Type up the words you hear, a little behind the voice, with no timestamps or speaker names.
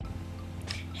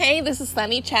Hey, this is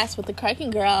Sunny Chats with the Cracking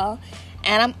Girl,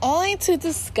 and I'm going to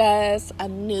discuss a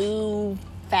new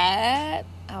fad.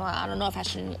 I don't know if I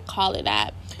should call it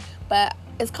that, but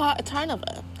it's called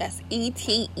Eterneva. That's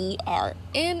Eterneva.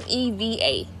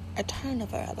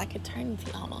 Eterneva, like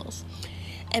eternity almost.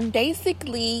 And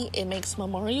basically, it makes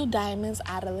memorial diamonds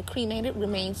out of the cremated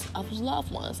remains of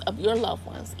loved ones, of your loved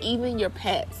ones, even your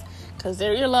pets, because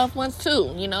they're your loved ones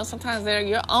too. You know, sometimes they're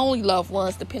your only loved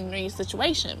ones, depending on your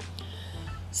situation.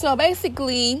 So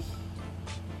basically,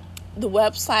 the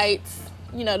website's,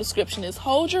 description is: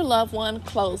 hold your loved one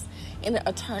close in an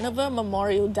Eterneva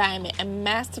memorial diamond and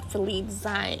masterfully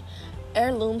designed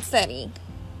heirloom setting.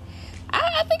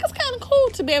 I think it's kind of cool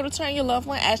to be able to turn your loved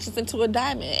one ashes into a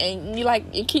diamond, and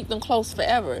you keep them close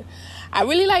forever. I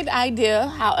really like the idea.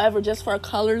 However, just for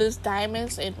colorless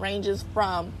diamonds, it ranges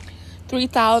from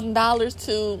 $3,000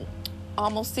 to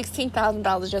almost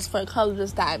 $16,000 just for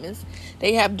colorless diamonds.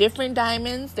 They have different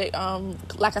diamonds. They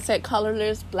like I said,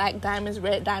 colorless: black diamonds,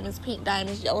 red diamonds, pink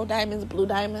diamonds, yellow diamonds, blue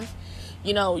diamonds.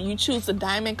 You choose a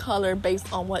diamond color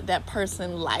based on what that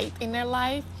person liked in their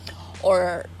life,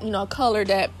 or a color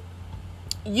that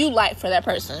you like for that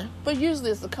person, but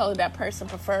usually it's the color that person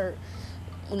preferred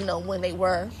when they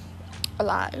were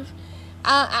alive.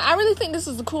 I really think this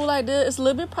is a cool idea. It's a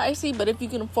little bit pricey, but if you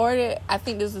can afford it, I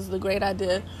think this is a great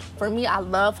idea. For me, I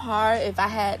love heart. If I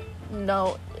had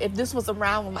if this was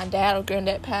around when my dad or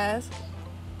granddad passed,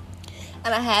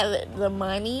 and I had the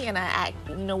money, and I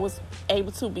was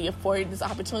able to be afforded this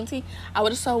opportunity, I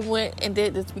would have so went and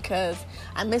did this, because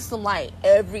I miss them like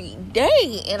every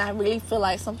day, and I really feel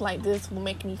like something like this will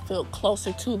make me feel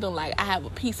closer to them. Like I have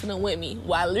a piece of them with me.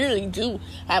 Well, I literally do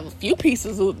have a few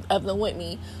pieces of them with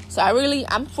me. So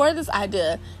I'm for this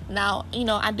idea. Now,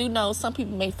 I do know some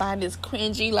people may find this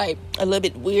cringy, like a little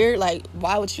bit weird. Like,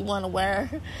 why would you want to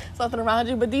wear something around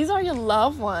you? But these are your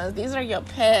loved ones. These are your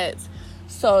pets.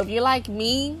 So if you're like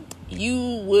me,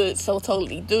 you would so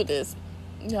totally do this.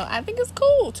 I think it's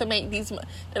cool to make these.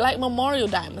 They're like memorial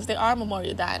diamonds. They are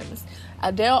memorial diamonds.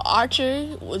 Adele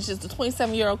Archer, which is the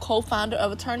 27-year-old co-founder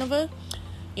of Eterneva,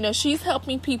 she's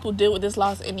helping people deal with this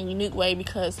loss in a unique way,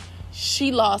 because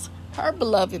she lost her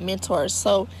beloved mentors.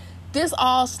 So this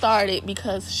all started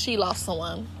because she lost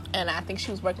someone, and I think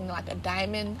she was working in like a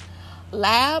diamond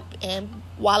lab, and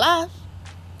voila,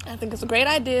 I think it's a great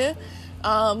idea.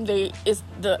 The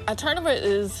Eterneva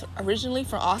is originally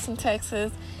from Austin,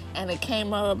 Texas, and it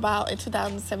came about in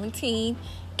 2017.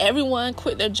 Everyone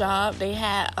quit their job. They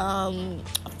had 5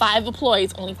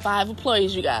 employees, only 5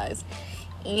 employees, you guys.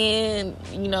 And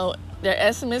their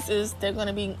estimates is they're going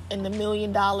to be in the $1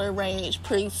 million range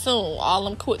pretty soon. All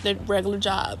of them quit their regular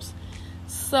jobs.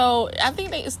 So I think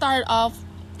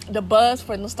the buzz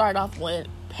for them started off with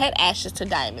pet ashes to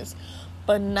diamonds.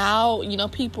 But now,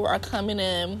 people are coming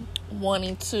in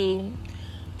wanting to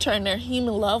turn their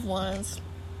human loved ones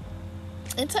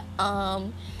into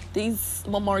these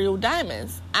memorial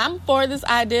diamonds. I'm for this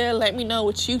idea. Let me know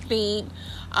what you think.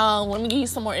 Let me give you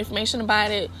some more information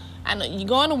about it. I know you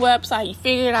go on the website, you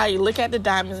figure it out, you look at the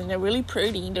diamonds, and they're really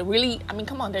pretty. They're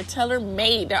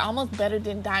tailor-made. They're almost better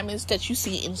than diamonds that you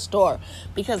see in store,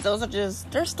 because those are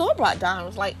they're store-bought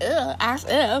diamonds. Like, as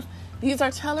if. These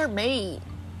are tailor-made.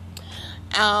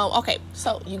 Okay,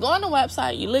 so you go on the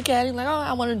website, you look at it, like, oh,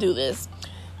 I want to do this.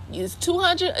 It's a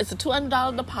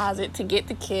 $200 deposit to get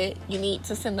the kit. You need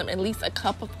to send them at least a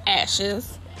cup of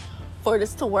ashes for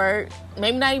this to work.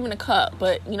 Maybe not even a cup,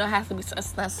 but it has to be a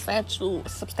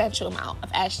substantial amount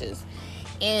of ashes.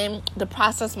 And the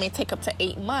process may take up to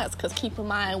 8 months, because keep in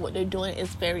mind what they're doing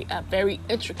is a very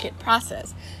intricate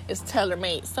process. It's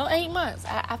tailor-made. So 8 months.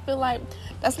 I feel like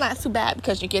that's not too bad,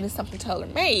 because you're getting something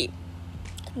tailor-made.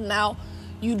 Now,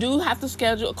 you do have to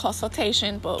schedule a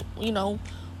consultation, but,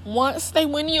 once they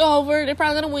win you over, they're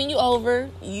probably going to win you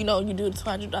over. You do the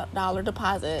 $200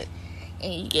 deposit,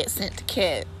 and you get sent to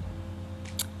kit.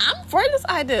 I'm for this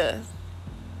idea.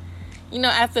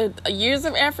 After years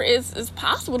of effort, it's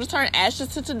possible to turn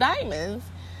ashes into diamonds.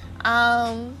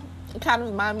 It kind of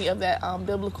reminds me of that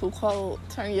biblical quote,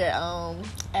 turn your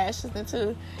ashes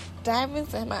into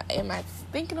diamonds. Am I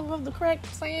thinking of the correct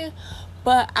saying?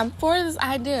 But I'm for this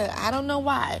idea. I don't know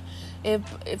why.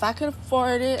 If I could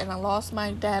afford it and I lost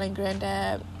my dad and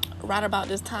granddad right about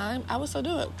this time, I would still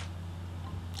do it.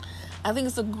 I think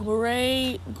it's a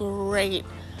great,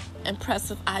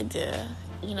 impressive idea.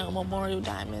 Memorial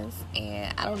diamonds.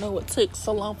 And I don't know what took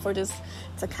so long for this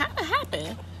to kind of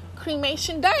happen.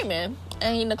 Cremation diamond.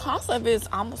 And the cost of it is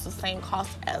almost the same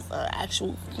cost as an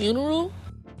actual funeral.